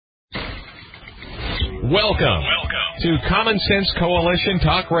Welcome to Common Sense Coalition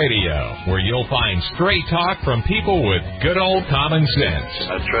Talk Radio, where you'll find straight talk from people with good old common sense.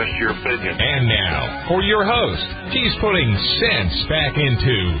 I trust your opinion. And now, for your host, he's putting sense back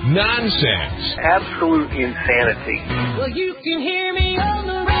into nonsense. Absolute insanity. Well, you can hear me on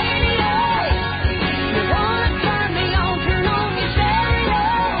the radio. You wanna turn me on, turn on your stereo.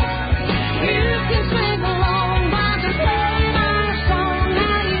 You can sing along while they're playing our song.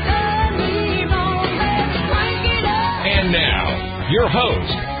 Now you done me wrong, let's crank it up. And now, your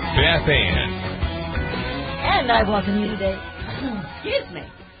host, Beth Ann. And I welcome you today. Excuse me.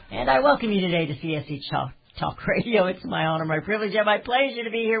 And I welcome you today to CSC Talk Radio. It's my honor, my privilege, and my pleasure to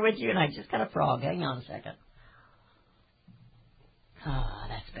be here with you. And I just got a frog. Hang on a second. Ah,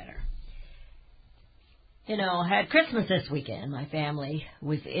 that's better. You know, had Christmas this weekend. My family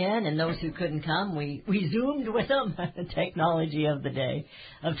was in, and those who couldn't come, we Zoomed with them. The technology of the day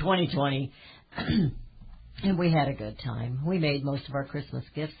of 2020. And we had a good time. We made most of our Christmas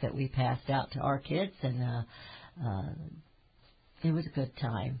gifts that we passed out to our kids, and it was a good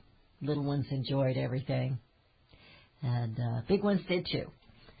time. Little ones enjoyed everything, and big ones did too.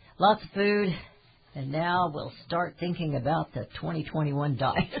 Lots of food, and now we'll start thinking about the 2021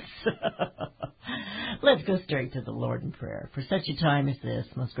 diets. Let's go straight to the Lord in prayer. For such a time as this,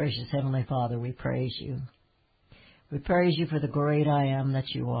 most gracious Heavenly Father, we praise you. We praise you for the great I am that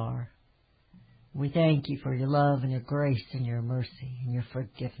you are. We thank you for your love and your grace and your mercy and your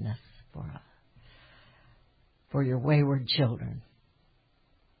forgiveness for us, for your wayward children.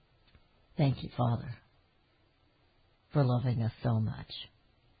 Thank you, Father, for loving us so much.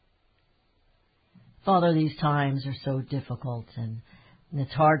 Father, these times are so difficult, and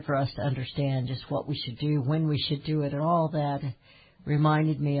it's hard for us to understand just what we should do, when we should do it, and all that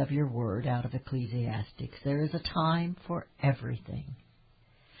reminded me of your word out of Ecclesiastes. There is a time for everything,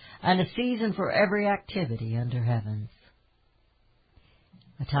 and a season for every activity under heavens.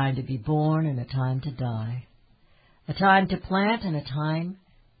 A time to be born and a time to die. A time to plant and a time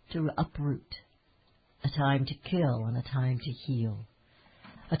to uproot. A time to kill and a time to heal.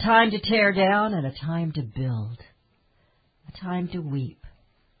 A time to tear down and a time to build. A time to weep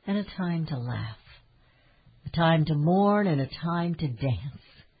and a time to laugh. A time to mourn and a time to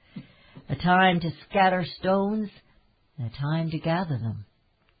dance. A time to scatter stones and a time to gather them.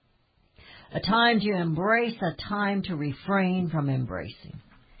 A time to embrace, a time to refrain from embracing.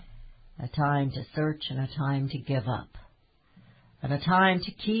 A time to search and a time to give up. And a time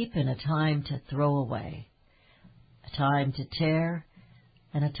to keep and a time to throw away. A time to tear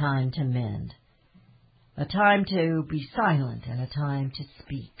and a time to mend. A time to be silent and a time to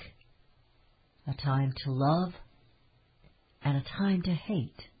speak. A time to love and a time to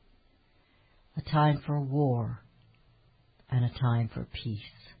hate. A time for war and a time for peace.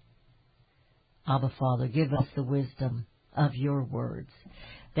 Abba, Father, give us the wisdom of your words,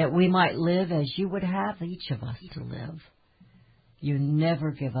 that we might live as you would have each of us to live. You never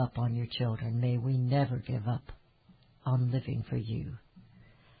give up on your children. May we never give up on living for you.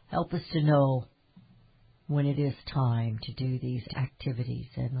 Help us to know when it is time to do these activities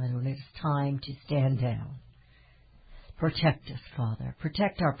and when it is time to stand down. Protect us, Father.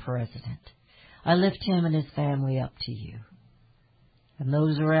 Protect our president. I lift him and his family up to you and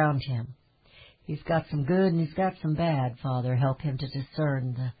those around him. He's got some good and he's got some bad, Father. Help him to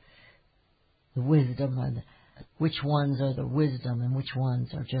discern the wisdom and which ones are the wisdom and which ones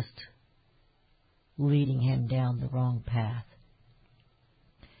are just leading him down the wrong path.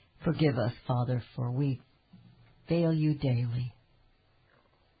 Forgive us, Father, for we fail you daily.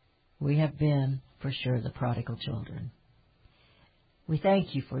 We have been, for sure, the prodigal children. We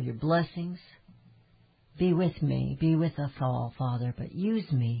thank you for your blessings. Be with me, be with us all, Father, but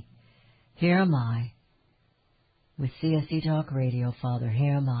use me. Here am I. With CSC Talk Radio, Father,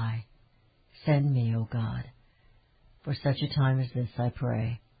 here am I. Send me, O God. For such a time as this, I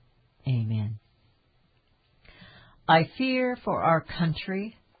pray. Amen. I fear for our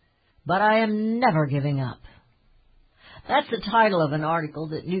country, but I am never giving up. That's the title of an article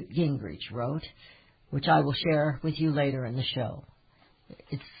that Newt Gingrich wrote, which I will share with you later in the show.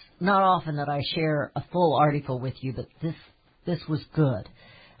 It's not often that I share a full article with you, but this was good,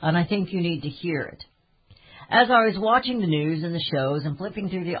 and I think you need to hear it. As I was watching the news and the shows and flipping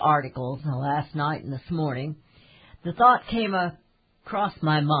through the articles last night and this morning, the thought came across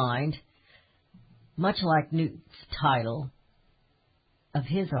my mind, much like Newt's title of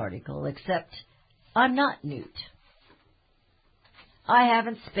his article, except I'm not Newt. I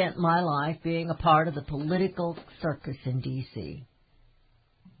haven't spent my life being a part of the political circus in D.C.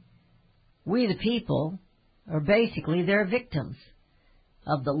 We, the people, are basically their victims.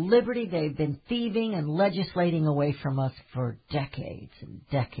 of the liberty they've been thieving and legislating away from us for decades and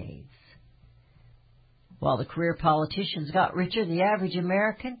decades. While the career politicians got richer, the average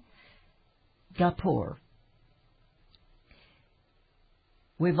American got poorer.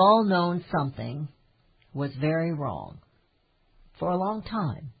 We've all known something was very wrong for a long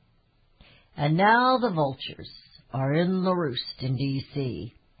time. And now the vultures are in the roost in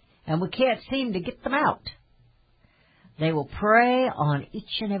D.C., and we can't seem to get them out. They will prey on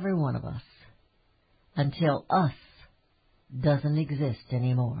each and every one of us until us doesn't exist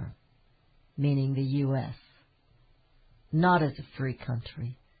anymore, meaning the U.S., not as a free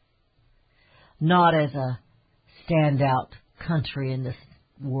country, not as a standout country in this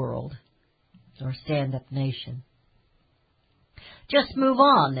world or stand-up nation. Just move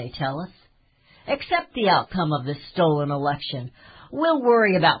on, they tell us. Accept the outcome of this stolen election. We'll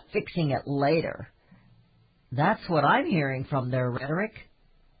worry about fixing it later. That's what I'm hearing from their rhetoric,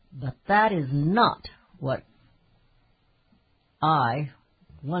 but that is not what I,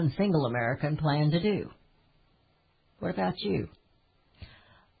 one single American, plan to do. What about you?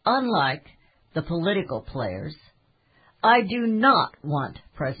 Unlike the political players, I do not want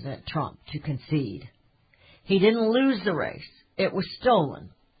President Trump to concede. He didn't lose the race. It was stolen.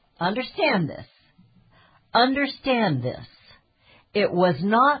 Understand this. Understand this. It was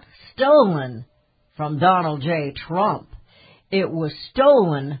not stolen from Donald J. Trump. It was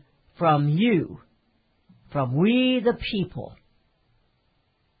stolen from you, from we the people.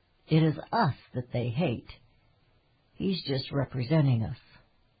 It is us that they hate. He's just representing us.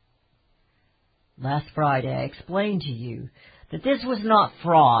 Last Friday I explained to you that this was not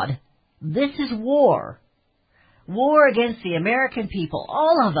fraud. This is war. War against the American people,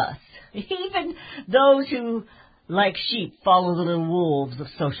 all of us, even those who, like sheep, follow the little wolves of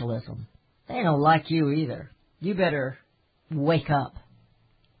socialism. They don't like you either. You better wake up.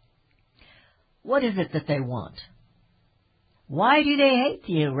 What is it that they want? Why do they hate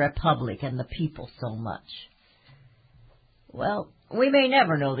the Republic and the people so much? Well, we may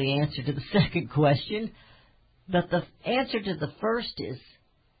never know the answer to the second question, but the answer to the first is,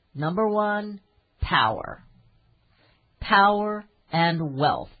 number one, power. Power and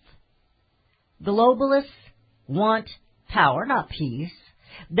wealth. Globalists want power, not peace.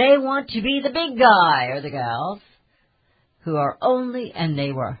 They want to be the big guy or the gals who are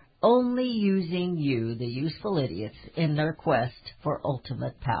they were only using you, the useful idiots, in their quest for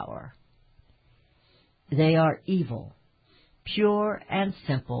ultimate power. They are evil, pure and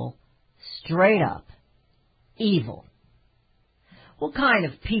simple, straight up evil. What kind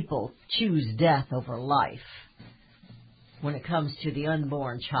of people choose death over life when it comes to the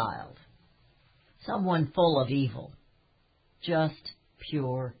unborn child? Someone full of evil, just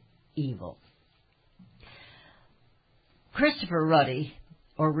pure evil. Christopher Ruddy,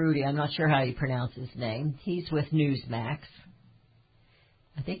 or Rudy, I'm not sure how you pronounce his name. He's with Newsmax.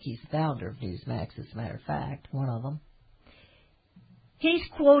 I think he's the founder of Newsmax, as a matter of fact, one of them. He's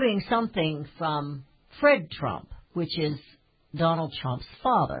quoting something from Fred Trump, which is Donald Trump's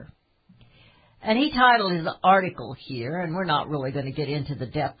father. And he titled his article here, and we're not really going to get into the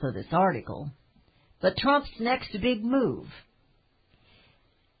depth of this article, but Trump's next big move.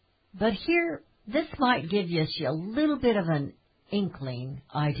 But here, this might give you a little bit of an inkling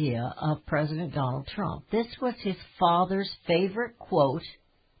idea of President Donald Trump. This was his father's favorite quote,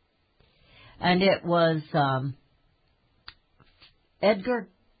 and it was Edgar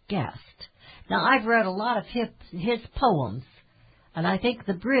Guest. Now, I've read a lot of his poems, and I think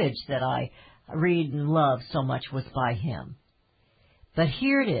the bridge that I read and love so much was by him. But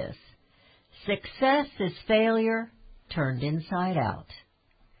here it is. Success is failure turned inside out.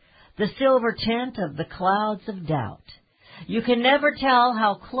 The silver tint of the clouds of doubt. You can never tell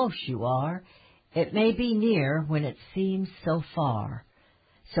how close you are. It may be near when it seems so far.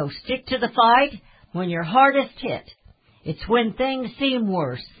 So stick to the fight when you're hardest hit. It's when things seem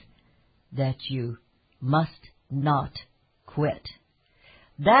worse that you must not quit.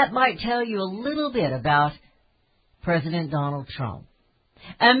 That might tell you a little bit about President Donald Trump.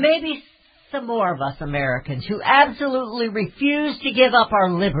 And maybe some more of us Americans who absolutely refuse to give up our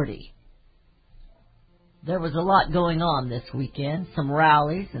liberty. There was a lot going on this weekend, some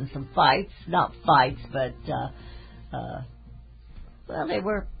rallies and some fights. Not fights, but, they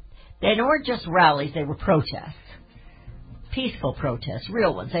weren't just rallies, they were protests. Peaceful protests,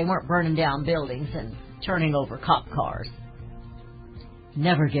 real ones. They weren't burning down buildings and turning over cop cars.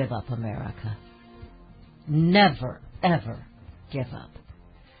 Never give up, America. Never, ever give up.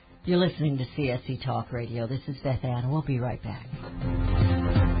 You're listening to CSC Talk Radio. This is Beth Ann. We'll be right back.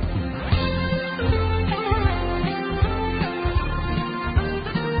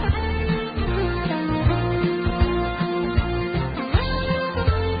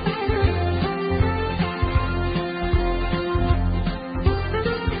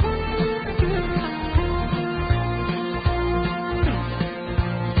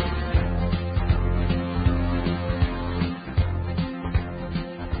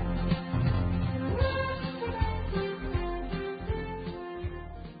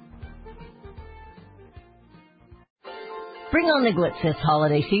 Bring on the glitz this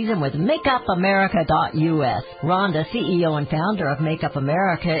holiday season with MakeupAmerica.us. Rhonda, CEO and founder of Makeup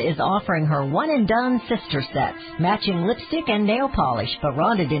America, is offering her one-and-done sister sets, matching lipstick and nail polish. But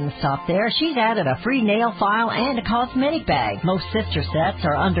Rhonda didn't stop there. She's added a free nail file and a cosmetic bag. Most sister sets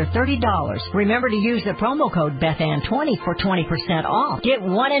are under $30. Remember to use the promo code BethAnn20 for 20% off. Get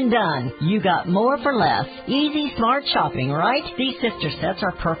one and done. You got more for less. Easy, smart shopping, right? These sister sets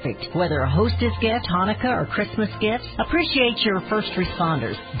are perfect. Whether a hostess gift, Hanukkah, or Christmas gifts, appreciate your first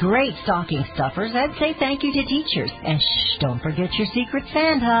responders. Great stocking stuffers, and say thank you to teachers. And shh, don't forget your Secret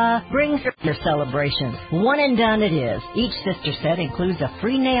Santa. Bring your celebrations. One and done it is. Each sister set includes a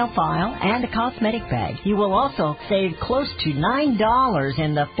free nail file and a cosmetic bag. You will also save close to $9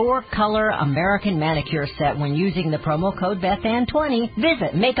 in the 4-color American manicure set when using the promo code BethAnn20.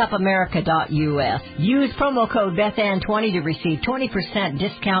 Visit MakeupAmerica.us. Use promo code BethAnn20 to receive 20%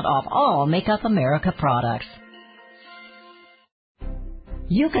 discount off all Makeup America products.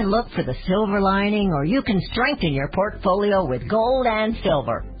 You can look for the silver lining, or you can strengthen your portfolio with gold and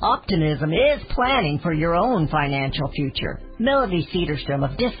silver. Optimism is planning for your own financial future. Melody Cedarstrom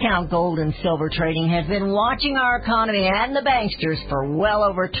of Discount Gold and Silver Trading has been watching our economy and the banksters for well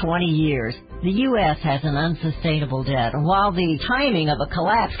over 20 years. The U.S. has an unsustainable debt, and while the timing of a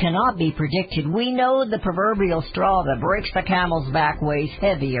collapse cannot be predicted, we know the proverbial straw that breaks the camel's back weighs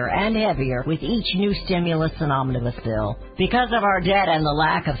heavier and heavier with each new stimulus and omnibus bill. Because of our debt and the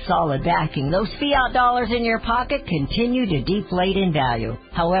lack of solid backing, those fiat dollars in your pocket continue to deflate in value.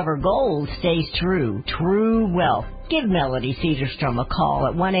 However, gold stays true wealth. Give Melody Cedarstrom a call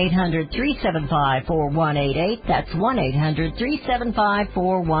at 1-800-375-4188. That's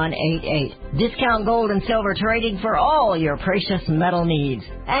 1-800-375-4188. Discount Gold and Silver Trading for all your precious metal needs.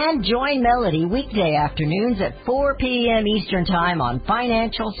 And join Melody weekday afternoons at 4 p.m. Eastern Time on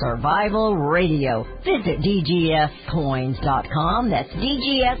Financial Survival Radio. Visit DGScoins.com. That's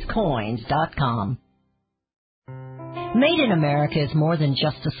DGScoins.com. Made in America is more than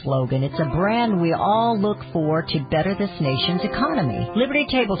just a slogan. It's a brand we all look for to better this nation's economy. Liberty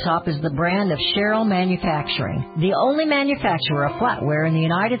Tabletop is the brand of Sherrill Manufacturing, the only manufacturer of flatware in the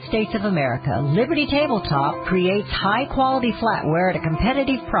United States of America. Liberty Tabletop creates high-quality flatware at a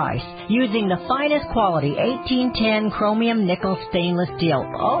competitive price using the finest quality 1810 chromium nickel stainless steel.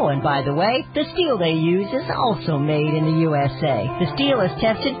 Oh, and by the way, the steel they use is also made in the USA. The steel is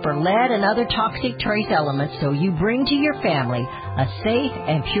tested for lead and other toxic trace elements, so you bring to your family a safe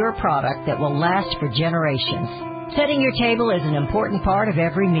and pure product that will last for generations. Setting your table is an important part of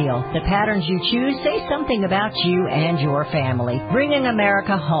every meal. The patterns you choose say something about you and your family. Bringing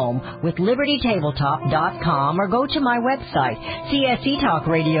America home with LibertyTabletop.com, or go to my website,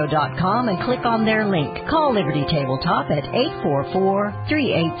 CSETalkRadio.com, and click on their link. Call Liberty Tabletop at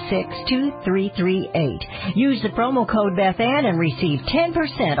 844-386-2338. Use the promo code BethAnn and receive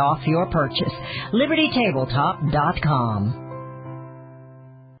 10% off your purchase. LibertyTabletop.com.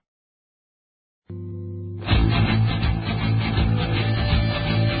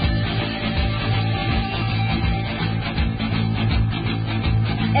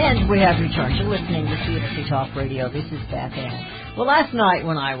 And we have returned to listening to CSC Talk Radio. This is Beth Ann. Well, last night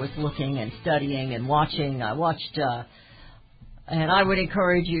when I was looking and studying and watching, I watched, and I would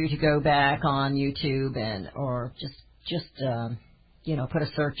encourage you to go back on YouTube or just put a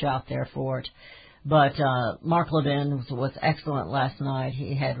search out there for it. But Mark Levin was excellent last night.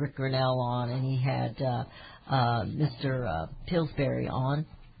 He had Rick Grinnell on, and he had Mr. Pillsbury on,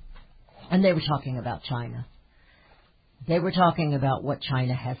 and they were talking about China. They were talking about what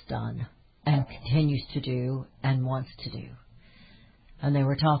China has done and continues to do and wants to do. And they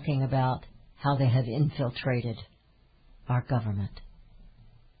were talking about how they have infiltrated our government.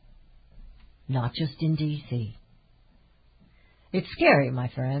 Not just in D.C. It's scary, my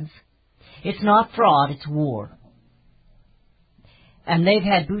friends. It's not fraud, it's war. And they've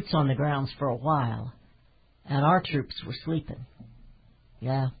had boots on the grounds for a while. And our troops were sleeping.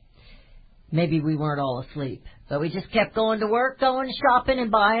 Yeah. Maybe we weren't all asleep, but we just kept going to work, going shopping and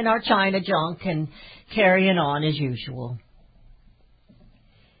buying our China junk and carrying on as usual.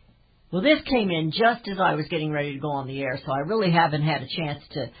 Well, this came in just as I was getting ready to go on the air, so I really haven't had a chance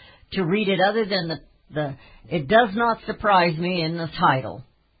to read it other than it does not surprise me in the title.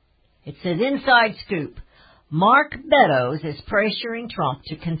 It says, Inside Scoop, Mark Meadows is pressuring Trump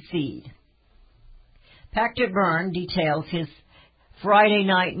to concede. Patrick Byrne details his Friday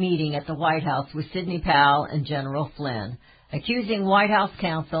night meeting at the White House with Sidney Powell and General Flynn, accusing White House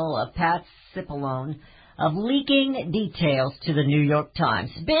counsel of Pat Cipollone of leaking details to the New York Times.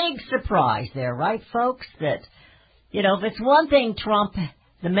 Big surprise there, right, folks? That, if it's one thing Trump,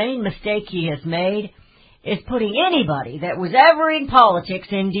 the main mistake he has made is putting anybody that was ever in politics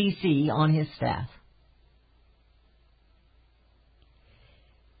in D.C. on his staff.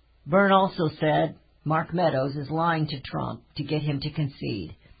 Byrne also said Mark Meadows is lying to Trump to get him to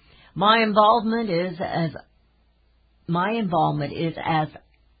concede. My involvement is as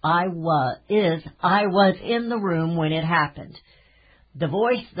I was in the room when it happened. The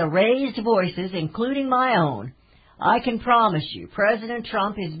raised voices, including my own. I can promise you, President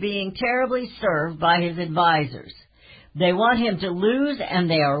Trump is being terribly served by his advisors. They want him to lose, and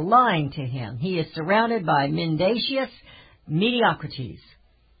they are lying to him. He is surrounded by mendacious mediocrities.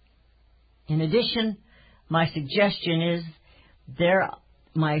 In addition, my suggestion,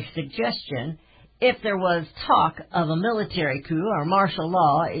 if there was talk of a military coup or martial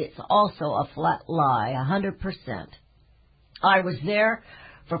law, it's also a flat lie, 100%. I was there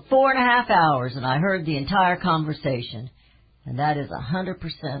for 4.5 hours, and I heard the entire conversation, and that is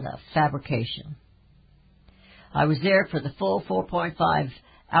 100% of fabrication. I was there for the full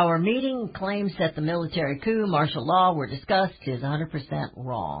 4.5-hour meeting. Claims that the military coup, martial law were discussed is 100%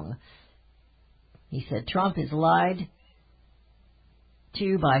 wrong. He said Trump is lied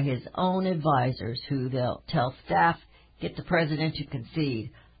to by his own advisors, who they'll tell staff, get the president to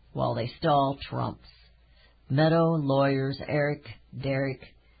concede, while they stall Trump's. Meadow lawyers Eric, Derek,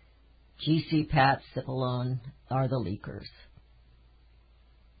 G.C. Pat Cipollone are the leakers.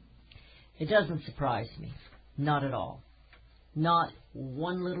 It doesn't surprise me. Not at all. Not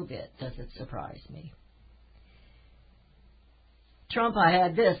one little bit does it surprise me. Trump, I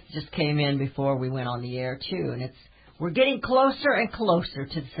had this, just came in before we went on the air too, and we're getting closer and closer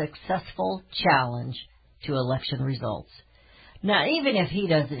to the successful challenge to election results. Now, even if he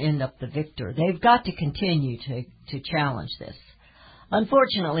doesn't end up the victor, they've got to continue to challenge this.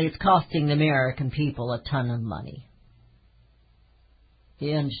 Unfortunately, it's costing the American people a ton of money.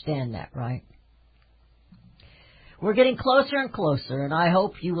 You understand that, right? We're getting closer and closer, and I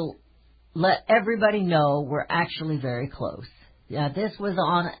hope you will let everybody know we're actually very close. Yeah, this was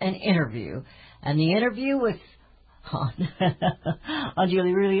on an interview, and the interview was on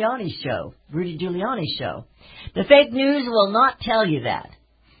Rudy Giuliani's show. The fake news will not tell you that.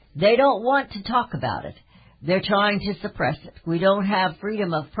 They don't want to talk about it. They're trying to suppress it. We don't have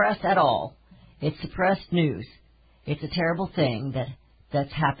freedom of press at all. It's suppressed news. It's a terrible thing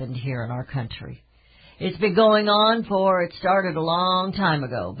that's happened here in our country. It's been going on it started a long time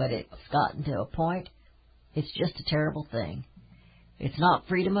ago, but it's gotten to a point, it's just a terrible thing. It's not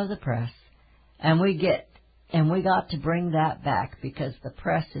freedom of the press, and we got to bring that back because the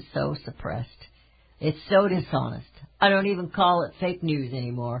press is so suppressed. It's so dishonest. I don't even call it fake news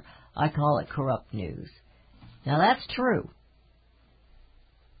anymore. I call it corrupt news. Now that's true.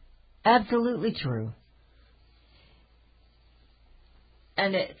 Absolutely true.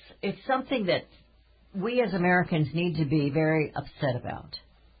 And it's something that we as Americans need to be very upset about.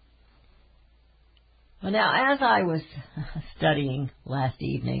 Well, now, as I was studying last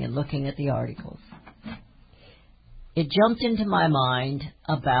evening and looking at the articles, it jumped into my mind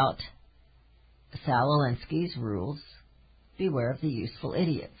about Sal Alinsky's rules, Beware of the Useful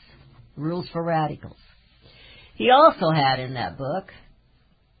Idiots, Rules for Radicals. He also had in that book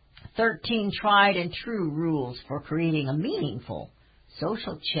 13 tried and true rules for creating a meaningful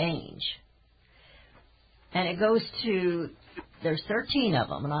social change. And it goes to, there's 13 of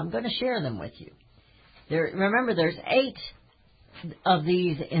them, and I'm going to share them with you. Remember, there's 8 of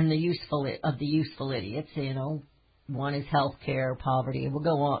these in the useful idiots. One is health care, poverty. We'll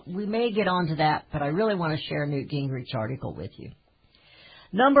go on. We may get onto that, but I really want to share Newt Gingrich's article with you.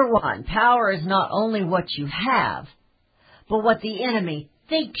 Number 1, power is not only what you have, but what the enemy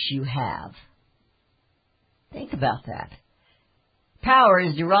thinks you have. Think about that. Power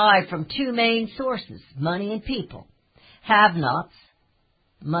is derived from 2 main sources, money and people. Have-nots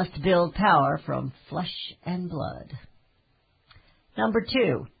must build power from flesh and blood. Number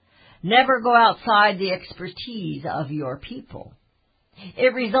 2, never go outside the expertise of your people.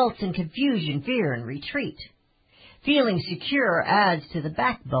 It results in confusion, fear, and retreat. Feeling secure adds to the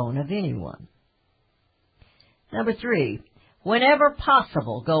backbone of anyone. Number 3, whenever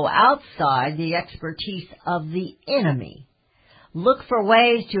possible, go outside the expertise of the enemy. Look for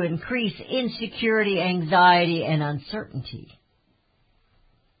ways to increase insecurity, anxiety, and uncertainty.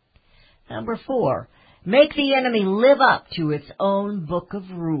 Number 4, make the enemy live up to its own book of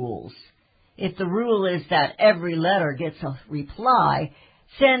rules. If the rule is that every letter gets a reply,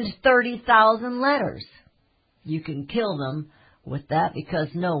 send 30,000 letters. You can kill them with that because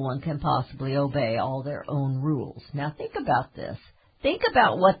no one can possibly obey all their own rules. Now think about this. Think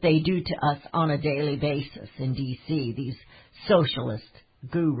about what they do to us on a daily basis in D.C., these socialist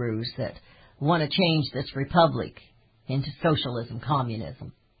gurus that want to change this republic into socialism,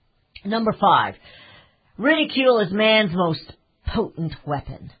 communism. Number 5, ridicule is man's most potent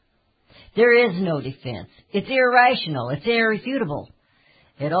weapon. There is no defense. It's irrational. It's irrefutable.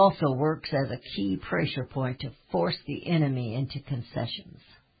 It also works as a key pressure point to force the enemy into concessions.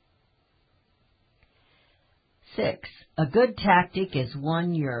 6, a good tactic is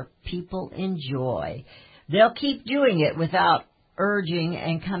one your people enjoy. They'll keep doing it without urging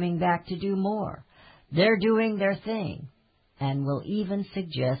and coming back to do more. They're doing their thing and will even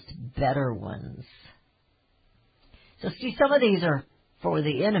suggest better ones. So see, some of these are for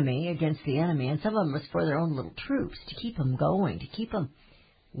the enemy, against the enemy, and some of them is for their own little troops, to keep them going, to keep them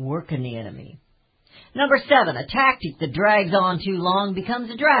working the enemy. Number 7, a tactic that drags on too long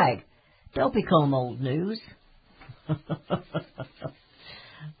becomes a drag. Don't become old news.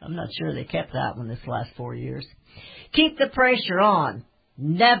 I'm not sure they kept that one this last 4 years. Keep the pressure on.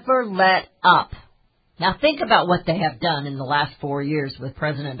 Never let up. Now think about what they have done in the last 4 years with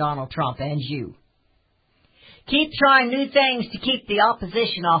President Donald Trump and you. Keep trying new things to keep the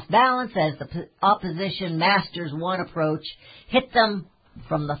opposition off balance as the opposition masters one approach. Hit them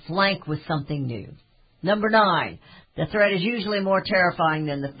from the flank with something new. Number 9, the threat is usually more terrifying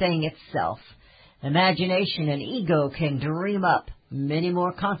than the thing itself. Imagination and ego can dream up many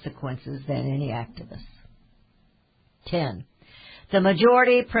more consequences than any activist. 10, the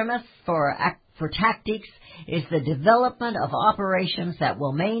majority premise for tactics is the development of operations that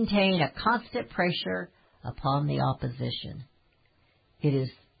will maintain a constant pressure upon the opposition. It is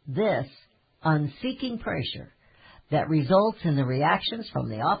this unseeking pressure that results in the reactions from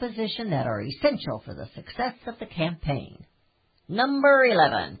the opposition that are essential for the success of the campaign. Number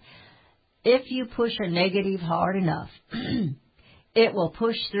 11, if you push a negative hard enough, it will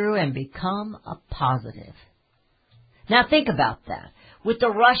push through and become a positive. Now think about that. With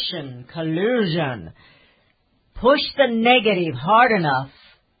the Russian collusion, push the negative hard enough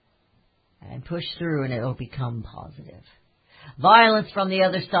and push through and it will become positive. Violence from the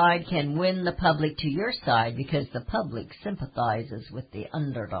other side can win the public to your side because the public sympathizes with the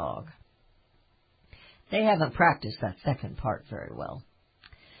underdog. They haven't practiced that second part very well.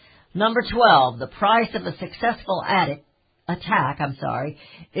 Number 12, the price of a successful attack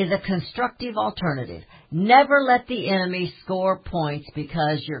is a constructive alternative. Never let the enemy score points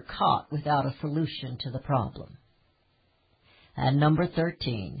because you're caught without a solution to the problem. And number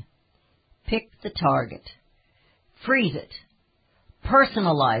 13, pick the target, freeze it,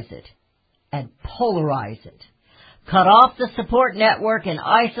 personalize it, and polarize it. Cut off the support network and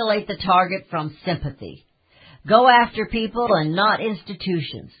isolate the target from sympathy. Go after people and not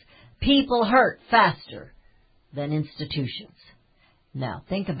institutions. People hurt faster than institutions. Now,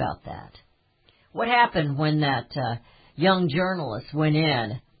 think about that. What happened when that young journalist went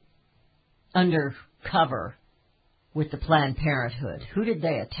in undercover with the Planned Parenthood? Who did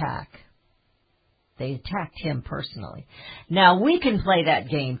they attack? They attacked him personally. Now, we can play that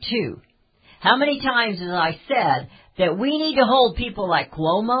game, too. How many times have I said that we need to hold people like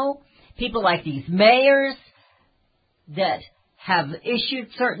Cuomo, people like these mayors that have issued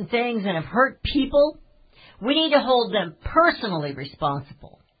certain things and have hurt people? We need to hold them personally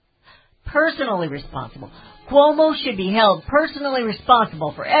responsible. Personally responsible. Cuomo should be held personally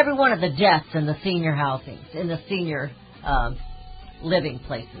responsible for every one of the deaths in the senior housings, in the senior living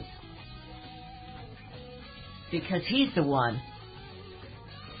places. Because he's the one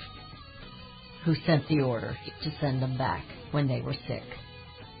who sent the order to send them back when they were sick.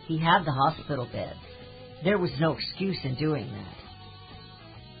 He had the hospital beds. There was no excuse in doing that.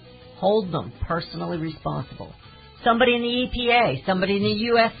 Hold them personally responsible. Somebody in the EPA, somebody in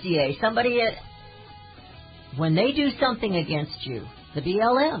the USDA, somebody at... When they do something against you, the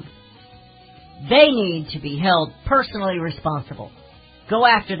BLM, they need to be held personally responsible. Go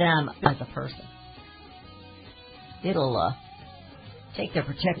after them as a person. It'll take their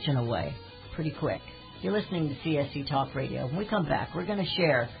protection away pretty quick. You're listening to CSC Talk Radio. When we come back, we're going to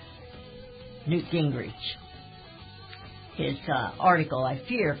share Newt Gingrich. His article, I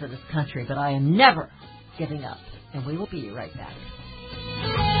fear for this country, but I am never giving up. And we will be right back.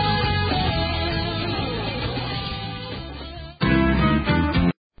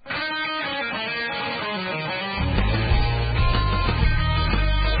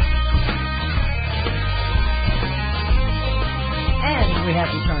 And we have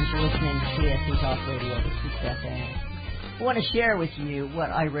returned to listening to CSC Talk Radio. This is Beth Ann. I want to share with you what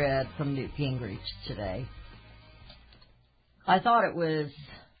I read from Newt Gingrich today. I thought it was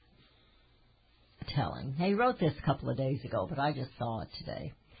telling. He wrote this a couple of days ago, but I just saw it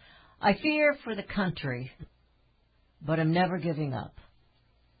today. I fear for the country, but I'm never giving up.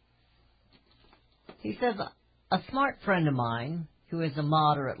 He says, a smart friend of mine, who is a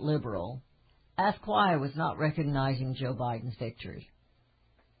moderate liberal, asked why I was not recognizing Joe Biden's victory.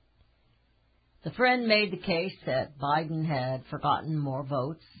 The friend made the case that Biden had gotten more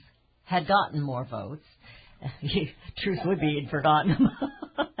votes. Truth would be he'd forgotten them.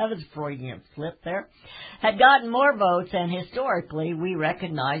 That was a Freudian slip there. Had gotten more votes, and historically we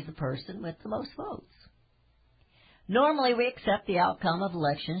recognize the person with the most votes. Normally we accept the outcome of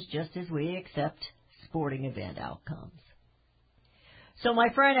elections just as we accept sporting event outcomes. So my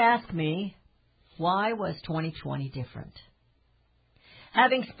friend asked me, why was 2020 different?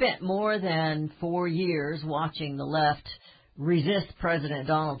 Having spent more than 4 years watching the left resist President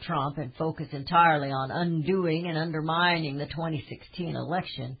Donald Trump and focus entirely on undoing and undermining the 2016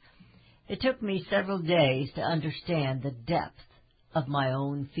 election, it took me several days to understand the depth of my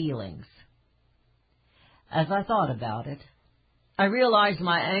own feelings. As I thought about it, I realized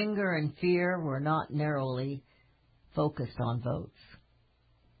my anger and fear were not narrowly focused on votes.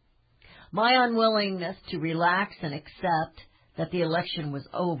 My unwillingness to relax and accept that the election was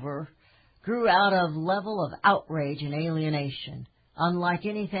over grew out of level of outrage and alienation, unlike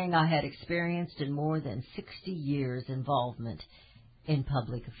anything I had experienced in more than 60 years' involvement in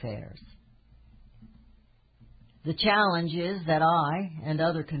public affairs. The challenge is that I and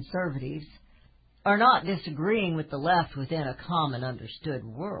other conservatives are not disagreeing with the left within a common understood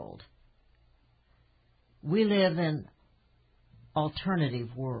world. We live in alternative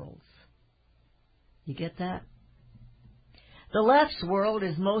worlds. You get that? The left's world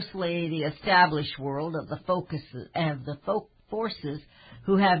is mostly the established world of the forces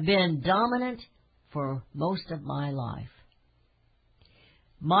who have been dominant for most of my life.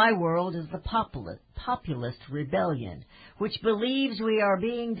 My world is the populist rebellion, which believes we are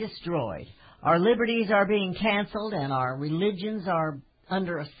being destroyed, our liberties are being canceled, and our religions are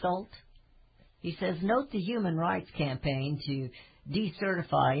under assault. He says, note the Human Rights Campaign to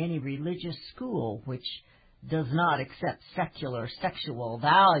decertify any religious school which does not accept secular sexual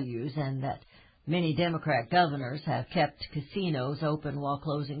values, and that many Democrat governors have kept casinos open while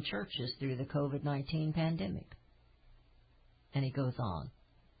closing churches through the COVID-19 pandemic. And he goes on.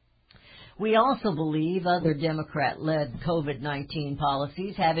 We also believe other Democrat-led COVID-19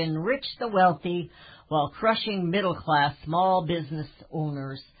 policies have enriched the wealthy while crushing middle-class small business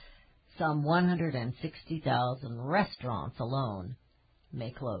owners. Some 160,000 restaurants alone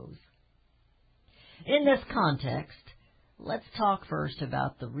may close. In this context, let's talk first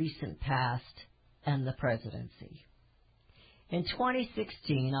about the recent past and the presidency. In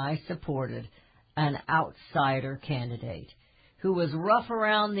 2016, I supported an outsider candidate who was rough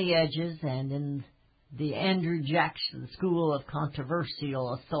around the edges and in the Andrew Jackson school of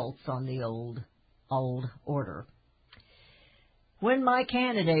controversial assaults on the old order. When my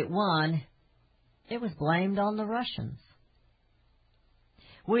candidate won, it was blamed on the Russians.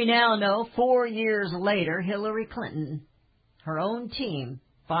 We now know 4 years later, Hillary Clinton, her own team,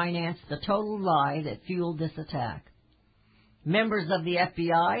 financed the total lie that fueled this attack. Members of the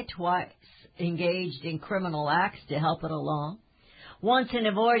FBI twice engaged in criminal acts to help it along, once in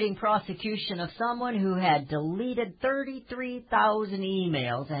avoiding prosecution of someone who had deleted 33,000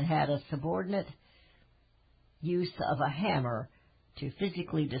 emails and had a subordinate use of a hammer to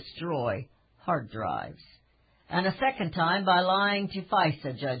physically destroy hard drives, and a second time by lying to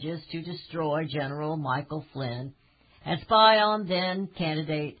FISA judges to destroy General Michael Flynn and spy on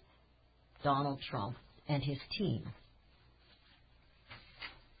then-candidate Donald Trump and his team.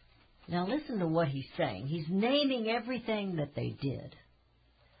 Now listen to what he's saying. He's naming everything that they did.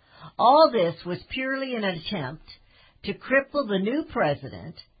 All this was purely an attempt to cripple the new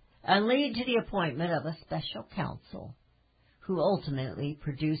president and lead to the appointment of a special counsel who ultimately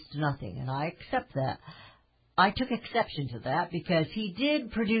produced nothing. And I accept that. I took exception to that because he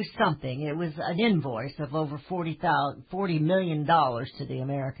did produce something. It was an invoice of over $40 million to the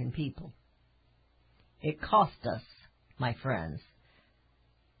American people. It cost us, my friends.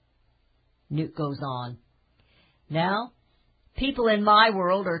 Newt goes on. Now, people in my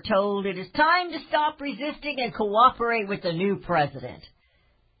world are told it is time to stop resisting and cooperate with the new president.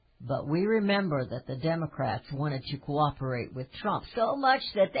 But we remember that the Democrats wanted to cooperate with Trump so much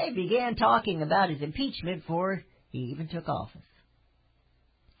that they began talking about his impeachment before he even took office.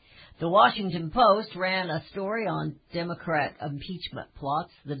 The Washington Post ran a story on Democrat impeachment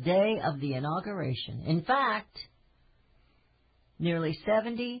plots the day of the inauguration. In fact, nearly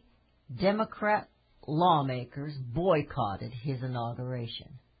 70 Democrat lawmakers boycotted his inauguration.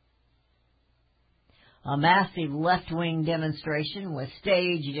 A massive left-wing demonstration was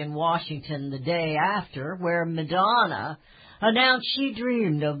staged in Washington the day after, where Madonna announced she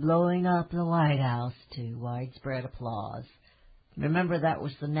dreamed of blowing up the White House to widespread applause. Remember, that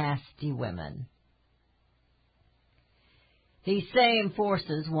was the nasty women. These same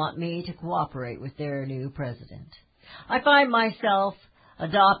forces want me to cooperate with their new president. I find myself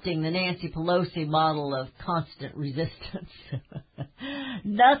adopting the Nancy Pelosi model of constant resistance.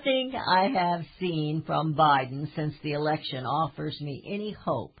 Nothing I have seen from Biden since the election offers me any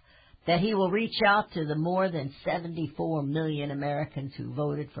hope that he will reach out to the more than 74 million Americans who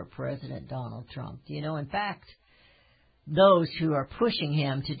voted for President Donald Trump. You know, in fact, those who are pushing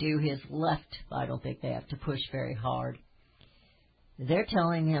him to do his left, I don't think they have to push very hard. They're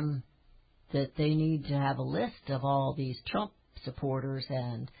telling him that they need to have a list of all these Trump supporters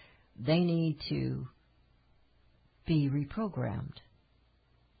and they need to be reprogrammed.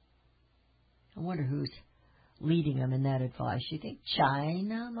 I wonder who's leading them in that advice. You think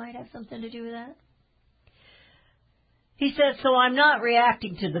China might have something to do with that? He said, so I'm not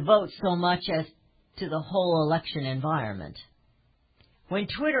reacting to the vote so much as to the whole election environment. When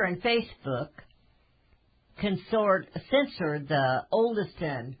Twitter and Facebook censored the oldest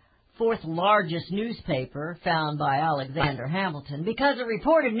and fourth largest newspaper found by Alexander Hamilton because it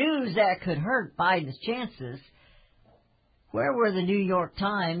reported news that could hurt Biden's chances, where were the New York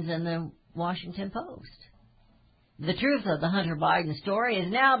Times and the Washington Post? The truth of the Hunter Biden story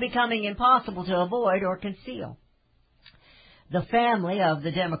is now becoming impossible to avoid or conceal. The family of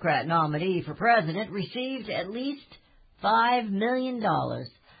the Democrat nominee for president received at least $5 million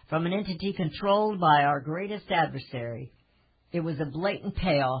from an entity controlled by our greatest adversary. It was a blatant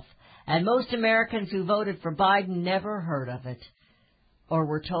payoff, and most Americans who voted for Biden never heard of it, or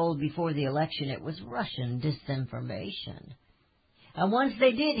were told before the election it was Russian disinformation. And once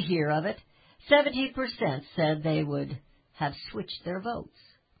they did hear of it, 70% said they would have switched their votes,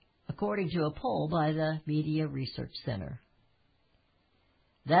 according to a poll by the Media Research Center.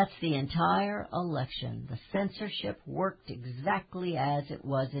 That's the entire election. The censorship worked exactly as it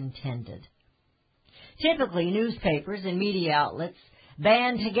was intended. Typically, newspapers and media outlets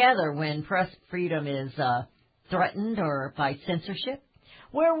band together when press freedom is threatened or by censorship.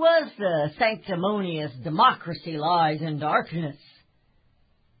 Where was the sanctimonious democracy lies in darkness?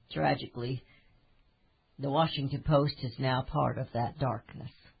 Tragically, the Washington Post is now part of that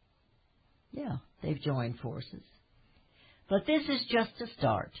darkness. Yeah, they've joined forces. But this is just a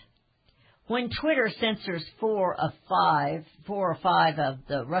start. When Twitter censors four or five of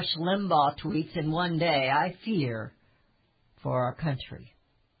the Rush Limbaugh tweets in one day, I fear for our country.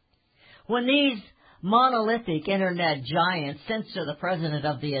 When these monolithic internet giants censor the President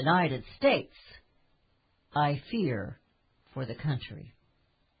of the United States, I fear for the country.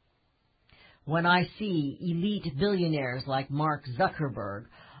 When I see elite billionaires like Mark Zuckerberg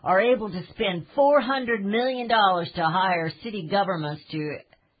are able to spend $400 million to hire city governments to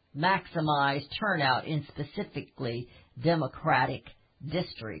maximize turnout in specifically Democratic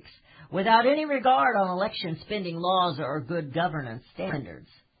districts without any regard on election spending laws or good governance standards,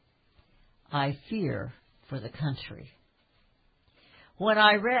 I fear for the country. When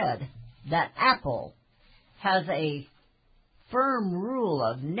I read that Apple has a firm rule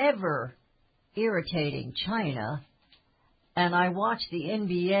of never irritating China, and I watch the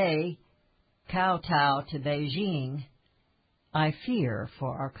NBA kowtow to Beijing, I fear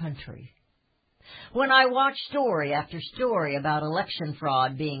for our country. When I watch story after story about election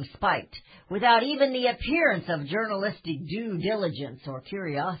fraud being spiked without even the appearance of journalistic due diligence or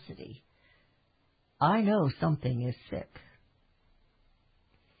curiosity, I know something is sick.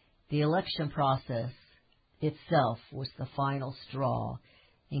 The election process itself was the final straw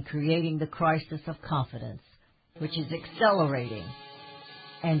in creating the crisis of confidence, which is accelerating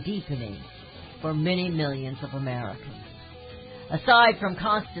and deepening for many millions of Americans. Aside from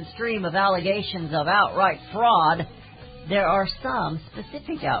constant stream of allegations of outright fraud, there are some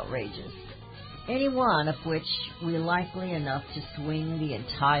specific outrages, any one of which will likely enough to swing the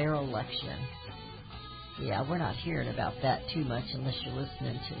entire election. Yeah, we're not hearing about that too much unless you're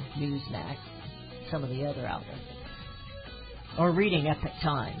listening to Newsmax, some of the other outlets, or reading Epoch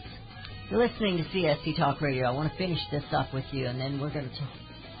Times. You're listening to CSC Talk Radio. I want to finish this up with you, and then we're going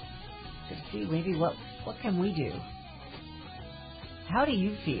to see maybe what can we do. How do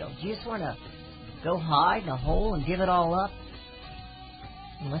you feel? Do you just want to go hide in a hole and give it all up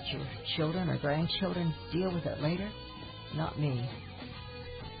and let your children or grandchildren deal with it later? Not me.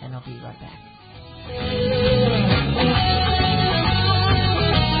 And I'll be right back.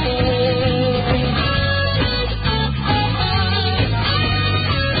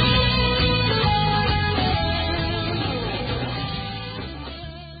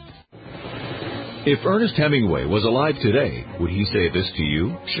 If Ernest Hemingway was alive today, would he say this to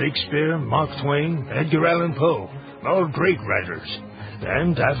you? Shakespeare, Mark Twain, Edgar Allan Poe, all great writers.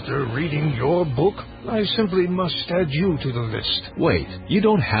 And after reading your book, I simply must add you to the list. Wait, you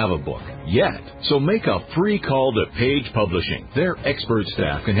don't have a book yet. So make a free call to Page Publishing. Their expert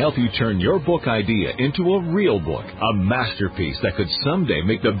staff can help you turn your book idea into a real book, a masterpiece that could someday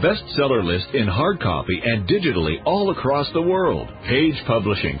make the bestseller list in hard copy and digitally all across the world. Page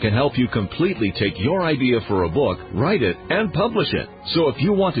Publishing can help you completely take your idea for a book, write it, and publish it. So if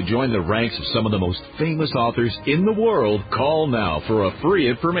you want to join the ranks of some of the most famous authors in the world, call now for a free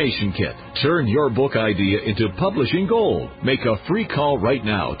information kit. Turn your book idea into publishing gold. Make a free call right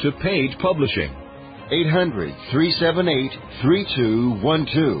now to Page Publishing.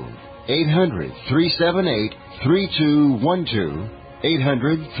 800-378-3212. 800-378-3212.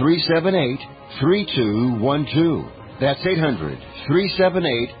 800-378-3212. That's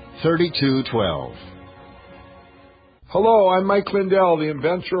 800-378-3212. Hello, I'm Mike Lindell, the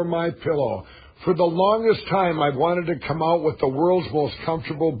inventor of MyPillow. For the longest time, I've wanted to come out with the world's most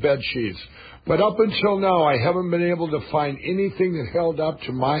comfortable bed sheets. But up until now, I haven't been able to find anything that held up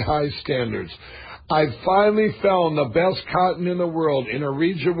to my high standards. I've finally found the best cotton in the world in a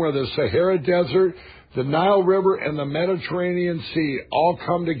region where the Sahara Desert, the Nile River, and the Mediterranean Sea all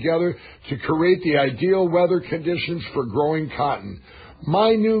come together to create the ideal weather conditions for growing cotton.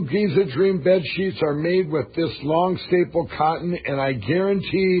 My new Giza Dream bed sheets are made with this long staple cotton, and I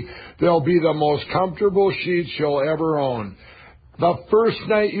guarantee they'll be the most comfortable sheets you'll ever own. The first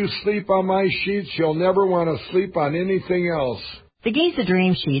night you sleep on my sheets, you'll never want to sleep on anything else. The Giza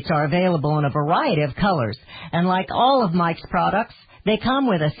Dream Sheets are available in a variety of colors, and like all of Mike's products, they come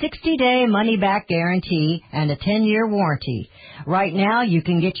with a 60-day money-back guarantee and a 10-year warranty. Right now, you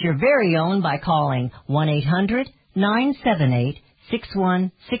can get your very own by calling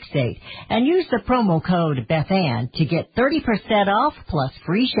 1-800-978-6168 and use the promo code BethAnn to get 30% off plus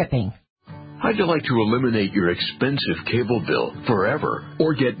free shipping. How'd you like to eliminate your expensive cable bill forever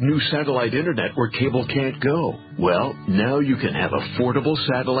or get new satellite internet where cable can't go? Well, now you can have affordable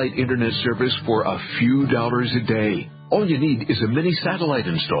satellite internet service for a few dollars a day. All you need is a mini satellite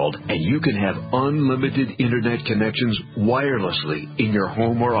installed, and you can have unlimited internet connections wirelessly in your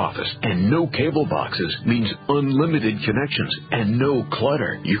home or office. And no cable boxes means unlimited connections and no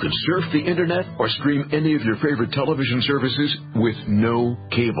clutter. You can surf the internet or stream any of your favorite television services with no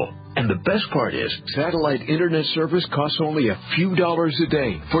cable. And the best part is, satellite internet service costs only a few dollars a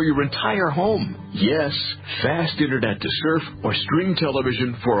day for your entire home. Yes, fast internet to surf or stream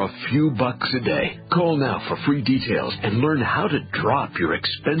television for a few bucks a day. Call now for free details and learn how to drop your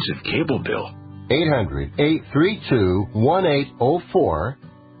expensive cable bill. 800-832-1804.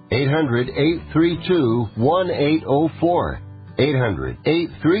 800-832-1804.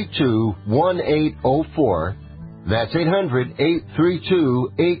 800-832-1804. That's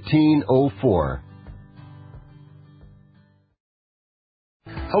 800-832-1804.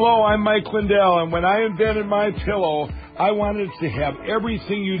 Hello, I'm Mike Lindell, and when I invented MyPillow, I wanted to have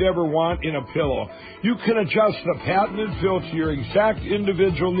everything you'd ever want in a pillow. You can adjust the patented fill to your exact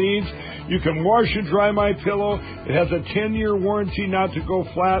individual needs. You can wash and dry MyPillow. It has a 10-year warranty not to go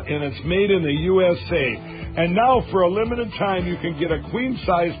flat, and it's made in the USA. And now, for a limited time, you can get a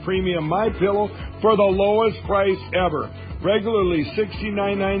queen-size premium MyPillow for the lowest price ever. Regularly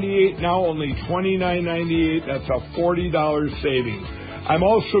 $69.98, now only $29.98. That's a $40 savings. I'm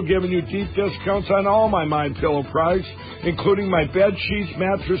also giving you deep discounts on all my MyPillow products, including my bed sheets,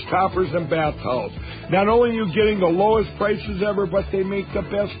 mattress toppers, and bath towels. Not only are you getting the lowest prices ever, but they make the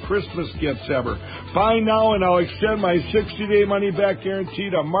best Christmas gifts ever. Buy now, and I'll extend my 60-day money-back guarantee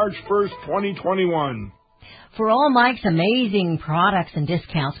to March 1st, 2021. For all Mike's amazing products and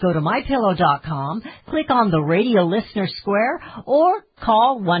discounts, go to MyPillow.com, click on the radio listener square, or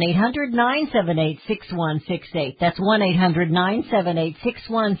call 1-800-978-6168. That's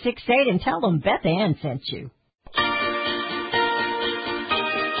 1-800-978-6168, and tell them Beth Ann sent you.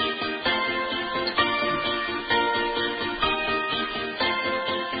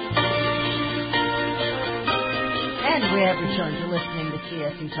 And we have returned to listening to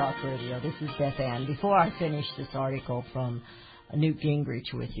CSE Talk Radio. This is Beth Ann. Before I finish this article from Newt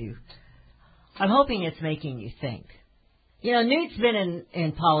Gingrich with you, I'm hoping it's making you think. You know, Newt's been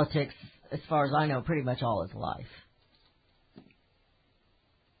in politics, as far as I know, pretty much all his life.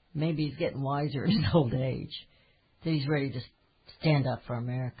 Maybe he's getting wiser in his old age, that he's ready to stand up for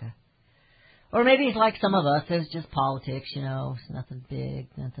America. Or maybe he's like some of us, it's just politics, you know, it's nothing big,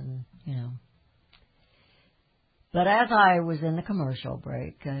 nothing, you know. But as I was in the commercial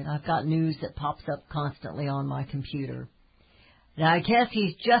break, I've got news that pops up constantly on my computer. Now, I guess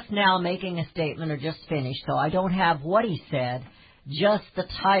he's just now making a statement or just finished, so I don't have what he said, just the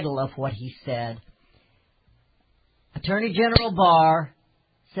title of what he said. Attorney General Barr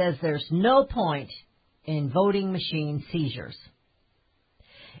says there's no point in voting machine seizures.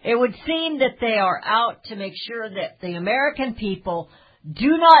 It would seem that they are out to make sure that the American people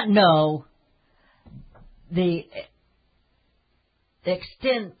do not know the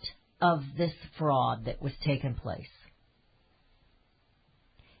extent of this fraud that was taking place.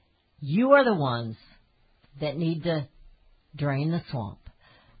 You are the ones that need to drain the swamp.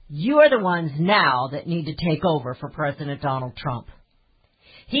 You are the ones now that need to take over for President Donald Trump.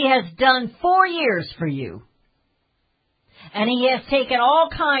 He has done 4 years for you. And he has taken all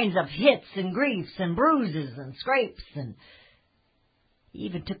kinds of hits and griefs and bruises and scrapes, and he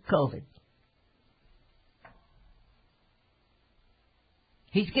even took COVID.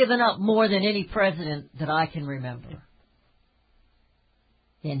 He's given up more than any president that I can remember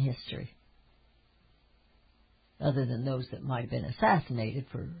in history, other than those that might have been assassinated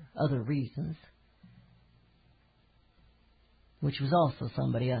for other reasons, which was also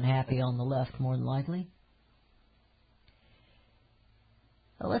somebody unhappy on the left, more than likely.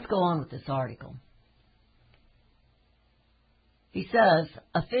 Well, let's go on with this article. He says,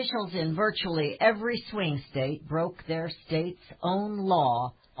 officials in virtually every swing state broke their state's own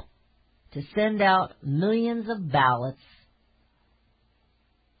law to send out millions of ballots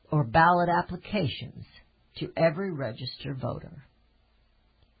or ballot applications to every registered voter.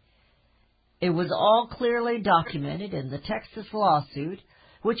 It was all clearly documented in the Texas lawsuit,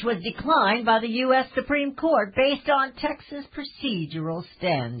 which was declined by the U.S. Supreme Court based on Texas procedural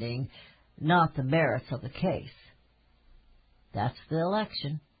standing, not the merits of the case. That's the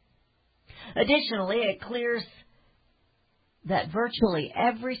election. Additionally, it clears that virtually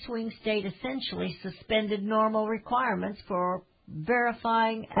every swing state essentially suspended normal requirements for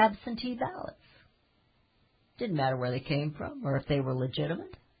verifying absentee ballots. Didn't matter where they came from or if they were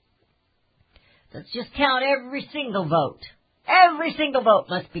legitimate. Let's just count every single vote. Every single vote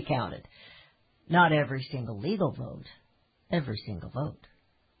must be counted. Not every single legal vote. Every single vote.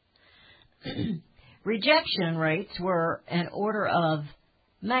 Rejection rates were an order of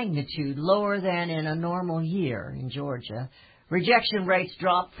magnitude lower than in a normal year in Georgia. Rejection rates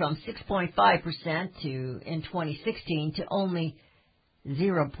dropped from 6.5% in 2016 to only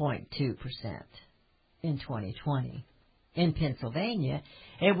 0.2% in 2020. In Pennsylvania,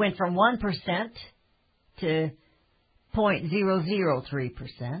 it went from 1% to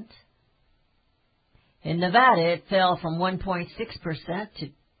 0.003%. In Nevada, it fell from 1.6% to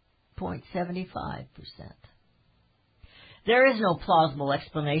 0.75%. There is no plausible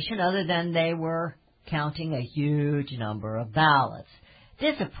explanation other than they were counting a huge number of ballots,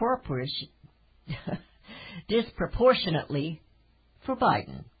 disproportionately for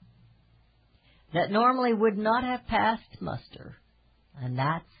Biden, that normally would not have passed muster, and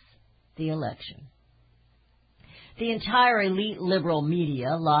that's the election. The entire elite liberal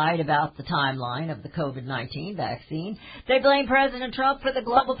media lied about the timeline of the COVID-19 vaccine. They blame President Trump for the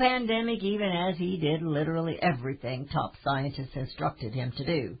global pandemic, even as he did literally everything top scientists instructed him to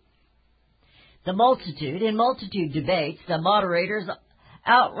do. In multitude debates, the moderators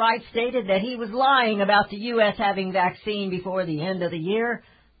outright stated that he was lying about the U.S. having vaccine before the end of the year.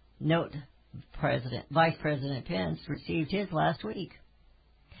 Note, Vice President Pence received his last week.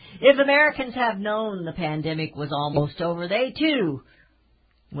 If Americans have known the pandemic was almost over, they too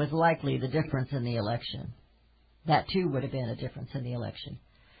was likely the difference in the election. That too would have been a difference in the election.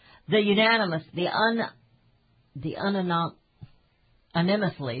 Unanimously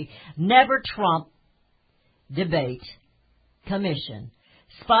Never Trump debate commission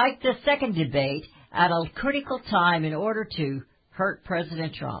spiked the second debate at a critical time in order to hurt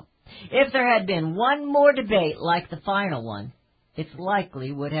President Trump. If there had been one more debate like the final one, it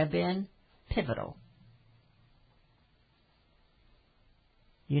likely would have been pivotal.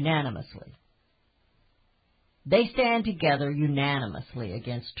 Unanimously. They stand together unanimously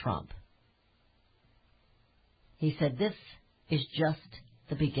against Trump. He said this is just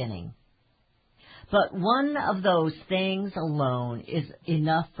the beginning. But one of those things alone is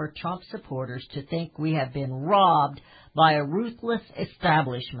enough for Trump supporters to think we have been robbed by a ruthless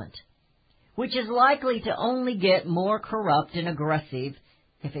establishment, which is likely to only get more corrupt and aggressive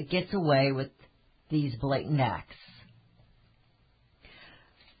if it gets away with these blatant acts.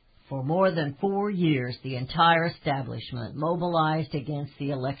 For more than 4 years, the entire establishment mobilized against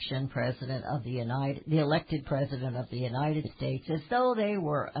the elected president of the United States as though they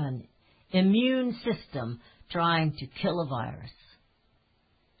were an immune system trying to kill a virus.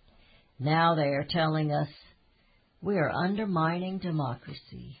 Now they are telling us We are undermining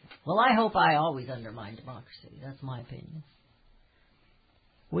democracy. Well, I hope I always undermine democracy. That's my opinion.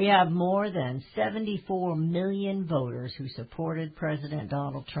 We have more than 74 million voters who supported President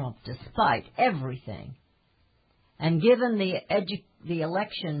Donald Trump despite everything. And given the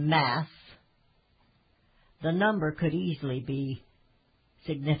election math, the number could easily be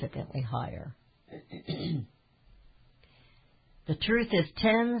significantly higher. The truth is,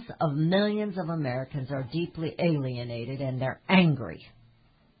 tens of millions of Americans are deeply alienated and they're angry.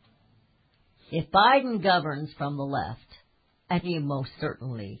 If Biden governs from the left, and he most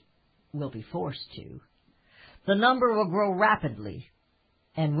certainly will be forced to, the number will grow rapidly,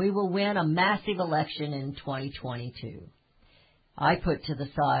 and we will win a massive election in 2022. I put to the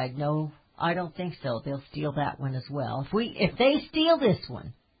side, no, I don't think so. They'll steal that one as well. If they steal this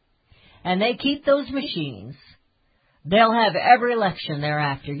one, and they keep those machines, they'll have every election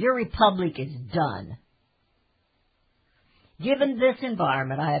thereafter. Your republic is done. Given this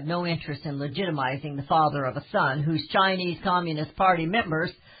environment, I have no interest in legitimizing the father of a son whose Chinese Communist Party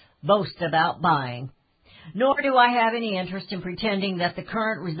members boast about buying. Nor do I have any interest in pretending that the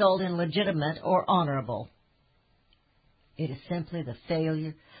current result is legitimate or honorable. It is simply the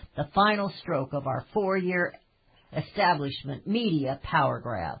failure, the final stroke of our 4-year establishment media power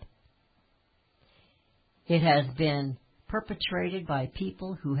grab. It has been perpetrated by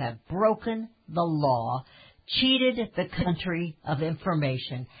people who have broken the law, cheated the country of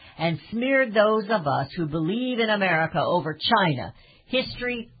information, and smeared those of us who believe in America over China,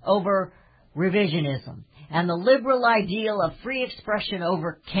 history over revisionism, and the liberal ideal of free expression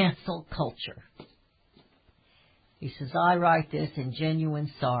over cancel culture. He says, I write this in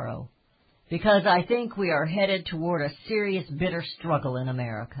genuine sorrow because I think we are headed toward a serious, bitter struggle in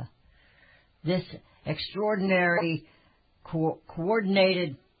America. This extraordinary,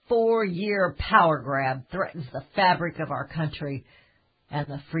 coordinated 4-year power grab threatens the fabric of our country and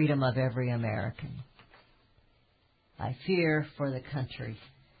the freedom of every American. I fear for the country,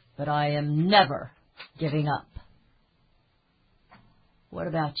 but I am never giving up. What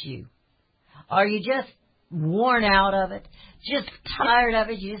about you? Are you just worn out of it? Just tired of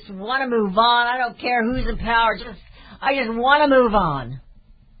it? You just want to move on? I don't care who's in power. I just want to move on.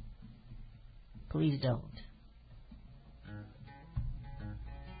 Please don't.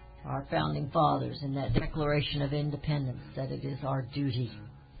 Our founding fathers in that Declaration of Independence said it is our duty.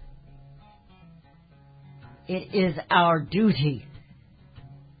 It is our duty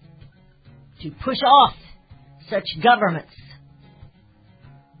to push off such governments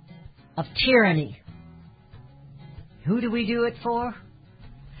of tyranny. Who do we do it for?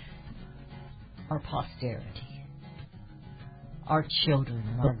 Our posterity. Our children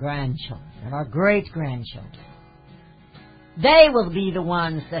and our grandchildren and our great-grandchildren. They will be the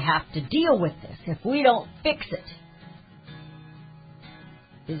ones that have to deal with this if we don't fix it.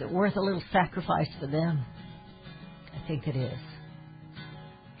 Is it worth a little sacrifice for them? I think it is.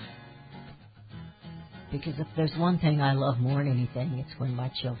 Because if there's one thing I love more than anything, it's when my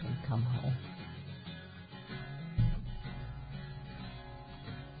children come home.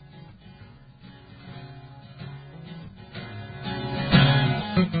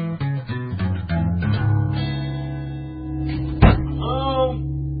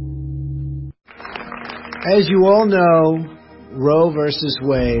 As you all know, Roe versus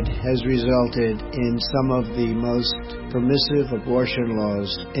Wade has resulted in some of the most permissive abortion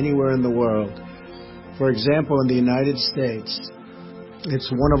laws anywhere in the world. For example, in the United States, it's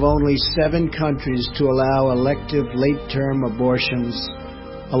one of only 7 countries to allow elective late-term abortions,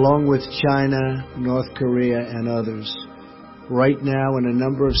 along with China, North Korea, and others. Right now, in a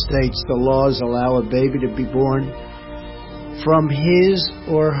number of states, the laws allow a baby to be born from his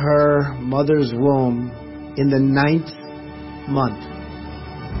or her mother's womb in the 9th month.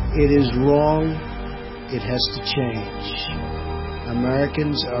 It is wrong. It has to change.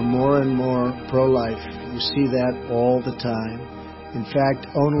 Americans are more and more pro-life. You see that all the time. In fact,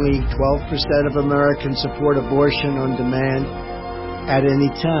 only 12% of Americans support abortion on demand at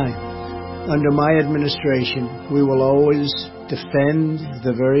any time. Under my administration, we will always defend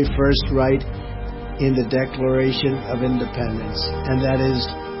the very first right in the Declaration of Independence, and that is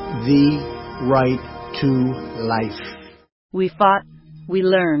the right to life. We fought, we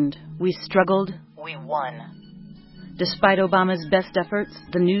learned, we struggled, we won. Despite Obama's best efforts,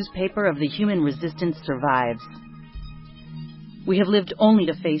 the newspaper of the human resistance survives. We have lived only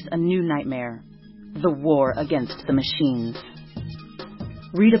to face a new nightmare, the war against the machines.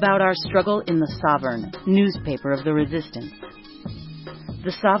 Read about our struggle in The Sovereign, newspaper of the resistance.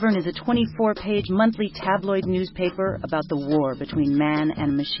 The Sovereign is a 24-page monthly tabloid newspaper about the war between man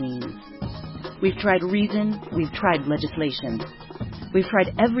and machines. We've tried reason, we've tried legislation. We've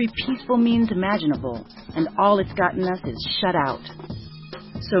tried every peaceful means imaginable, and all it's gotten us is shut out.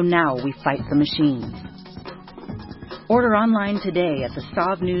 So now we fight the machines. Order online today at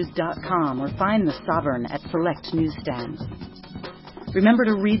thesovnews.com or find The Sovereign at select newsstands. Remember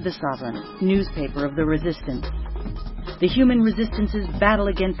to read The Sovereign, newspaper of the resistance. The human resistance's battle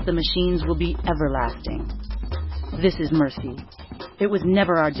against the machines will be everlasting. This is mercy. It was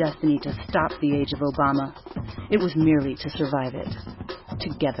never our destiny to stop the age of Obama. It was merely to survive it.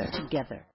 Together.